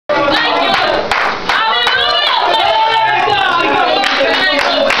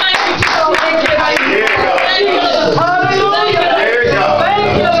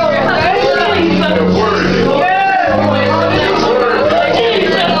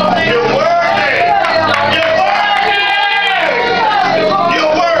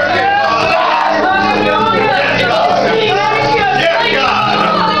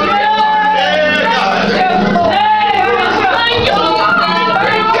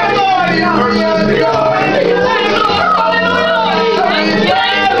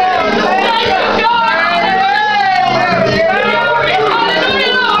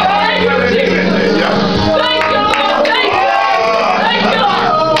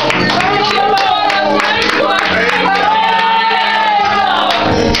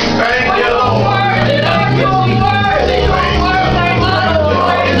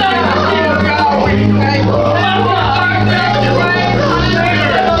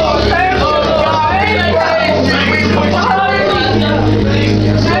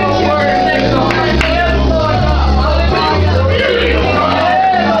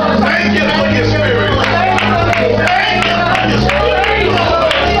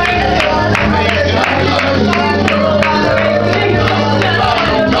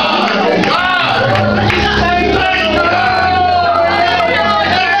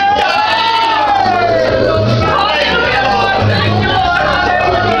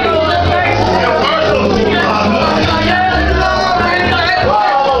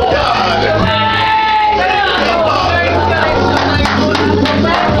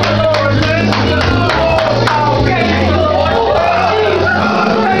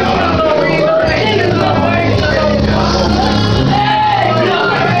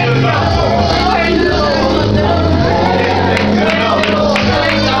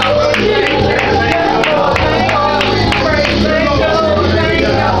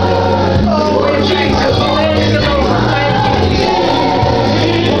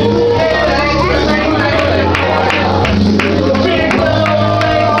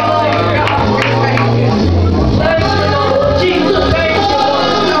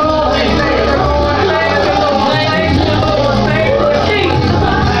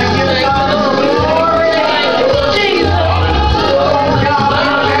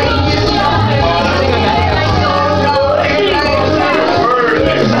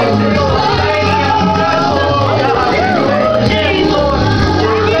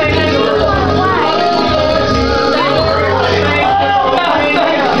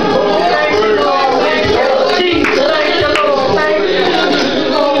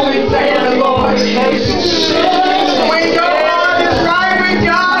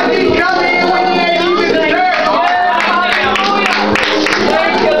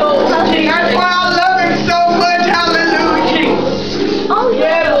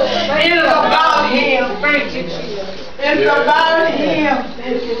It is about Him. It's about Him.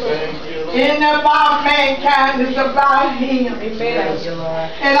 It ain't about mankind. It's about Him.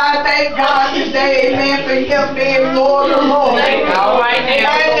 And I thank God today, amen, for Him being Lord of Lords. And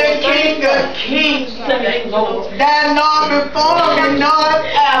the King of Kings. That none before Him, none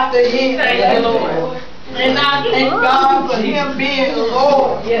after Him. And I thank God for Him being the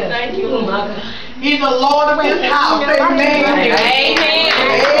Lord. Thank you, Lord. He's the Lord of this house. Amen. Amen.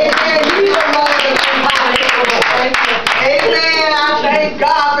 He's the Lord of this house. Amen. I thank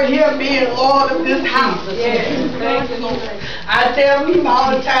God for Him being Lord of this house. I tell him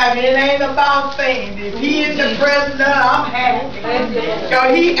all the time, it ain't about saying. If He is the president, I'm happy.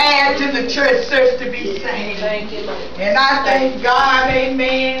 So He adds to the church service to be saved. And I thank God,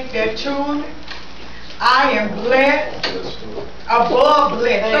 amen, that truly I am blessed, above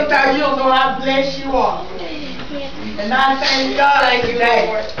blessed. Sometimes you don't know how blessed you are. And I thank God today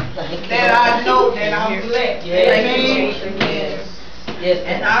that I know that I'm blessed. Amen.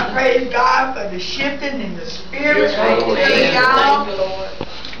 And I praise God for the shifting in the spirit.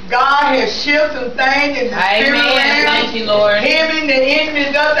 God has shifted some things in the spirit realm. Thank you, Lord. Him and the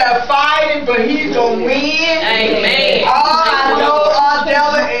enemies up there fighting, but He's going to win. Amen. All I know,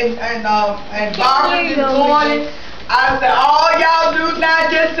 Della and Barbara this morning, I said, all y'all do now,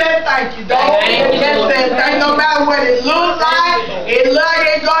 just say thank you. Don't just say thank you. No matter what it looks like, it look like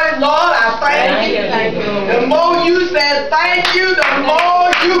it's going to, Lord, I thank you. The more you say thank you, the more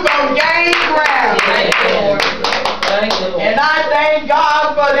you going to gain ground. And I thank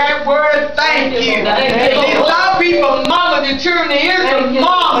God for that word, thank you. See, some people mama the children, here's the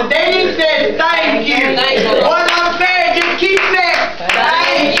mama. They didn't say thank you. What I'm saying, just keep saying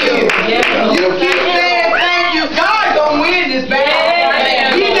thank you. You keep saying thank you. God gonna win this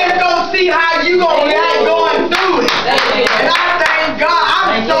battle. He just gonna see how you gonna react going through it. And I thank God.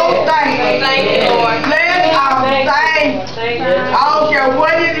 I'm so thankful. Bless, I'm thankful. I don't care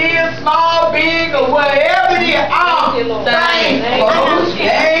what it is, small, big, or whatever it is. I'm thankful.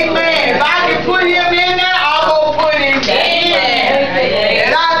 Amen. If I can put Him in there, I'm going to put Him in.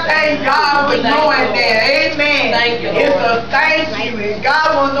 And I thank God for knowing that. Amen. It's a thank you. And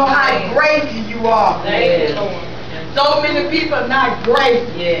God wants to know how grateful you are. So many people are not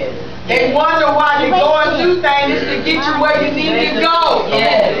grateful. They wonder why they're going through things to get you where you need to go.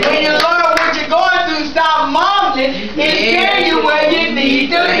 When you learn what you're going through, stop mumbling and tell you where you need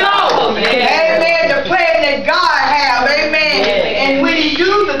to go. Amen. The plan that God has. Amen. And when He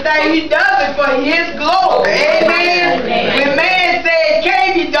uses the thing, He does it for His glory. Amen. When man said it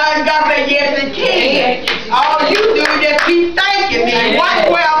can't be done, God said yes it can. All you do is just keep thanking me. Watch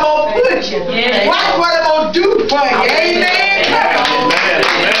where I'm going to put you. Watch what I'm going to do for you. Amen.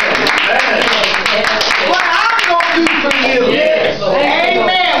 What I'm going to do for you.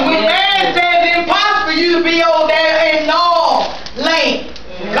 Amen. When man says it's impossible for you to be over there in North Lane.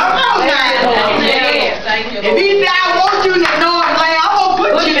 Come on now. If He said I want you in the North Lane, I'm going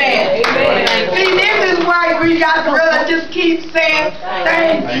to put you there. See, this is why we got to really just keep saying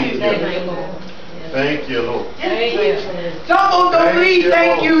thank you. Thank you, Lord. Some of them believe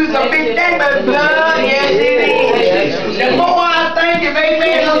thank you is a big thing, but blood, yes it is. The more I thank Him,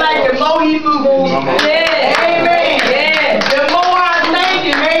 amen, look like the more He moves. Amen. The more I thank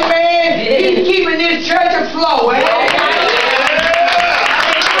Him, amen, He's keeping this church afloat. Amen.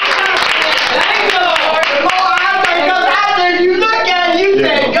 Thank you, Lord. The more I thank Him, after you look at it, you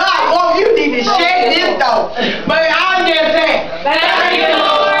say, God, oh, you need to shake this though. But I'm just saying, thank you,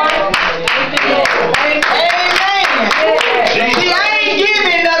 Lord. See, I ain't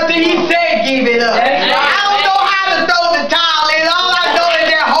giving up till He said give it up. I don't know how to throw the towel in. All I know is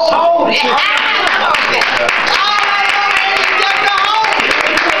that hold it. All I know is just to hold it.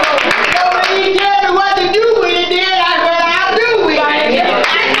 So when He tell me what to do with it, then that's what I'll do with it.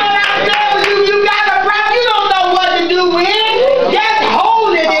 That's what I'm telling you. You got a problem. You don't know what to do with it. Just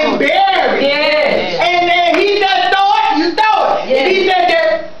hold it and bear it. And then He just throw it, you throw it. If He said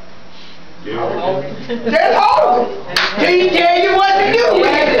that, just hold it. Till He tell you what to do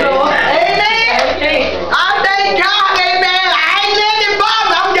with it. Amen. I thank God, amen. I ain't letting it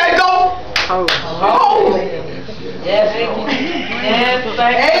bother. I'm just going to hold it.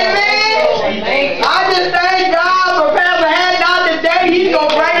 Amen. I just thank God for Pastor Hadnot today. He's going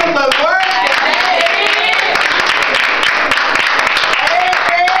to bring us a word. Amen.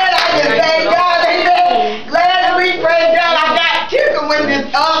 I just thank God. Amen. Last week, praise God, I got tickled when this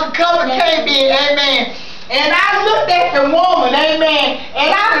cover came in. Amen. And I looked at the woman, amen, and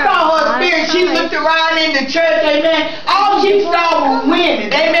I saw her spirit. She looked around in the church, amen. All she saw was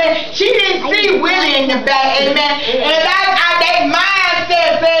women, amen. She didn't see Willie in the back, amen. And that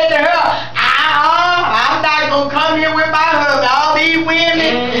mindset said to her, with my husband, all these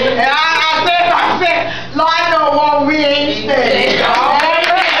women. And I said, Lord, I know what we ain't studying.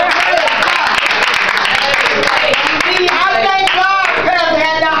 I thank God, Pastor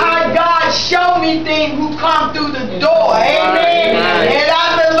Hadnot, how God showed me things who come through the door. Amen. And I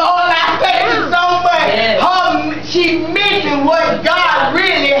said, Lord, I thank you so much. She missing what God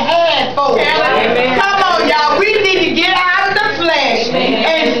really had for her. Come on, y'all. We need to get out of the flesh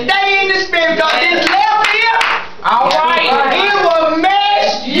and stay in the spirit, because this level here, all right, it will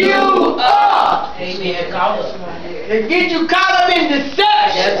mess you up. To get you caught up in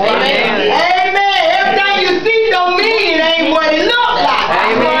deception. Amen. Everything you see don't mean it ain't what it looks like.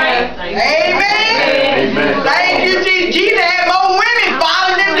 Amen. Amen. Thank you, Jesus. Jesus had more women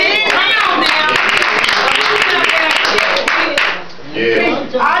following him than him now.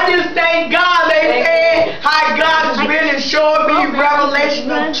 I just thank God, amen, how God has really showed me revelation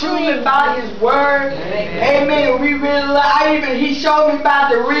of truth about his word. Amen. We really, he showed me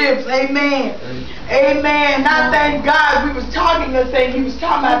about the ribs. Amen. Amen. And I thank God. We was talking yesterday. He was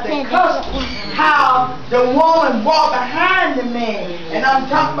talking about the custom, how the woman walked behind the man. And I'm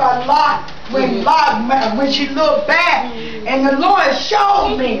talking about Lot. When she looked back, and the Lord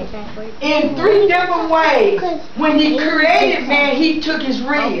showed me in 3 different ways. When he created man, he took his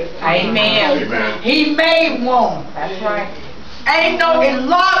rib. Amen. He made woman. That's right. Ain't no, and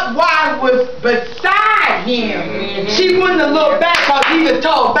Lot's wife was beside him. She wouldn't have looked back, because he was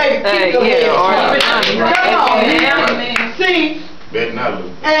told, baby, keep your head. Come on. See? Better not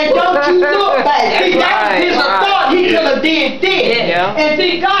look. And don't you look back. See, that was his authority. He could have did this. And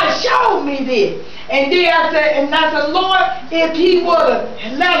see, God showed me this. And then I said, Lord, if he would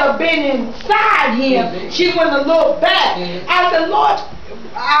have let her been inside him, she wouldn't have looked back. I said, Lord,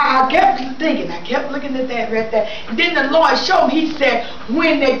 I kept thinking, I kept looking at that right there. And then the Lord showed me, he said,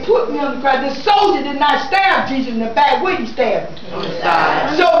 when they put me on the cross, the soldier did not stab Jesus in the back. Where did he stab him? On the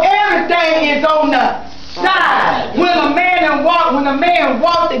side. So everything is on the side. When a man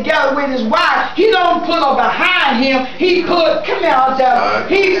walk together with his wife, he don't put her behind him. He put, come here,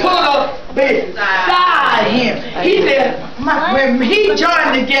 he put her beside him. He said, when he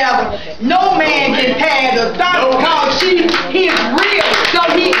joined together, no man can have the thought, because she's his real. So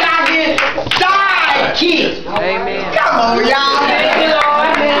he got his sidekick. Amen. Come on, y'all.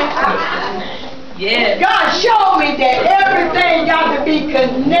 Yes. God showed me that everything got to be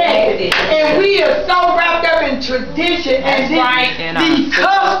connected. And we are so wrapped up in tradition and these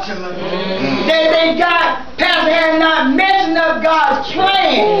customers that they got Pastor Hadnot messing up God's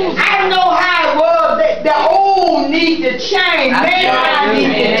plan. I know how it was that the old need to change. Man,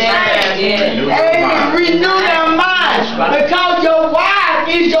 need to change. And renew their minds. Because your wife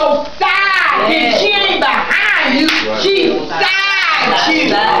is your side. And she ain't behind you. She's side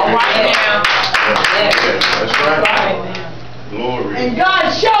you. Right now. That's right. Glory. And God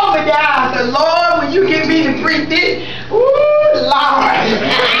showed me that. I said, Lord, when you give me to preach this, ooh, Lord.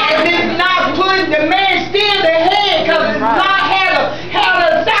 And it's not putting the man still the head, because if God had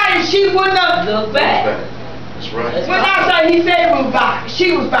a side, she wouldn't have looked back. That's right. When I said, he said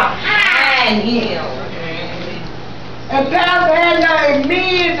she was behind him. And Pastor Hadnot, and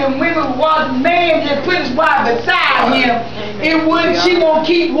men and women watch man just put his wife beside him. It wouldn't, she won't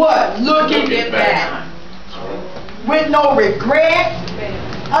keep what? Looking back. With no regret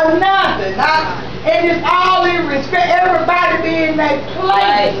or nothing. And it's all in respect. Everybody be in that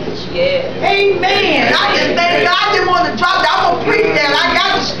place. Amen. I just think I just want to drop that. I'm going to preach that. I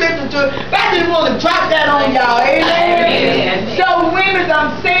got the scripture to it. But I just want to drop that on y'all. Amen. So women,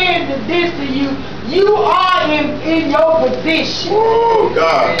 I'm saying this to you. You are in your position. Oh,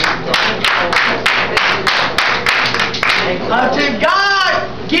 God. Until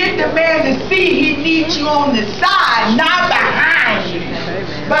God get the man to see he needs you on the side, not behind you,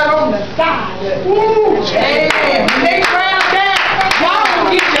 but on the side. Ooh, amen. When they grab that, y'all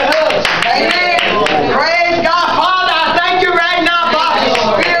will get your husband. Amen. Praise God. Father, I thank you right now, by the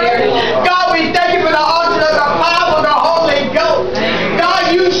Spirit. God, we thank you for the altar of the power of the Holy Ghost.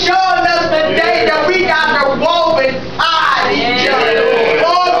 God, you showing us today that we got to walk beside each other.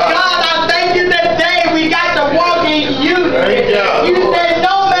 Oh, God, I thank you today we got to walk in unity. You said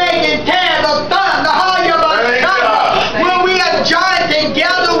no man can tear the thunder, when we are joined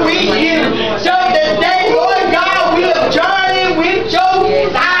together with you. So today, Lord God, we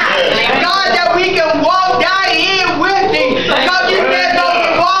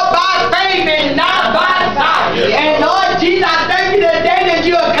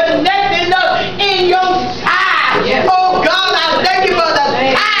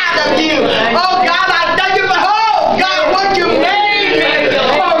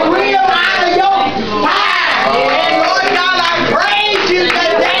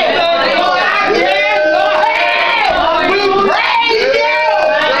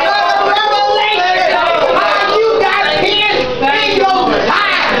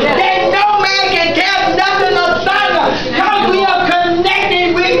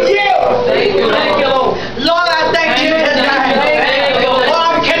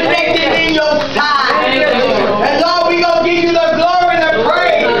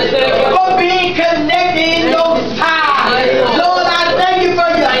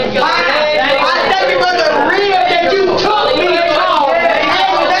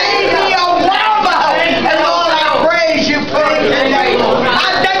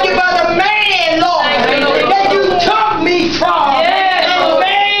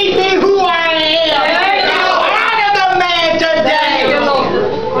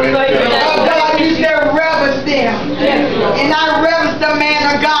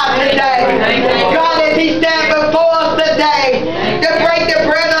God today. God, as He stands before us today to break the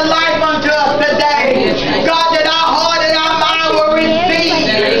bread of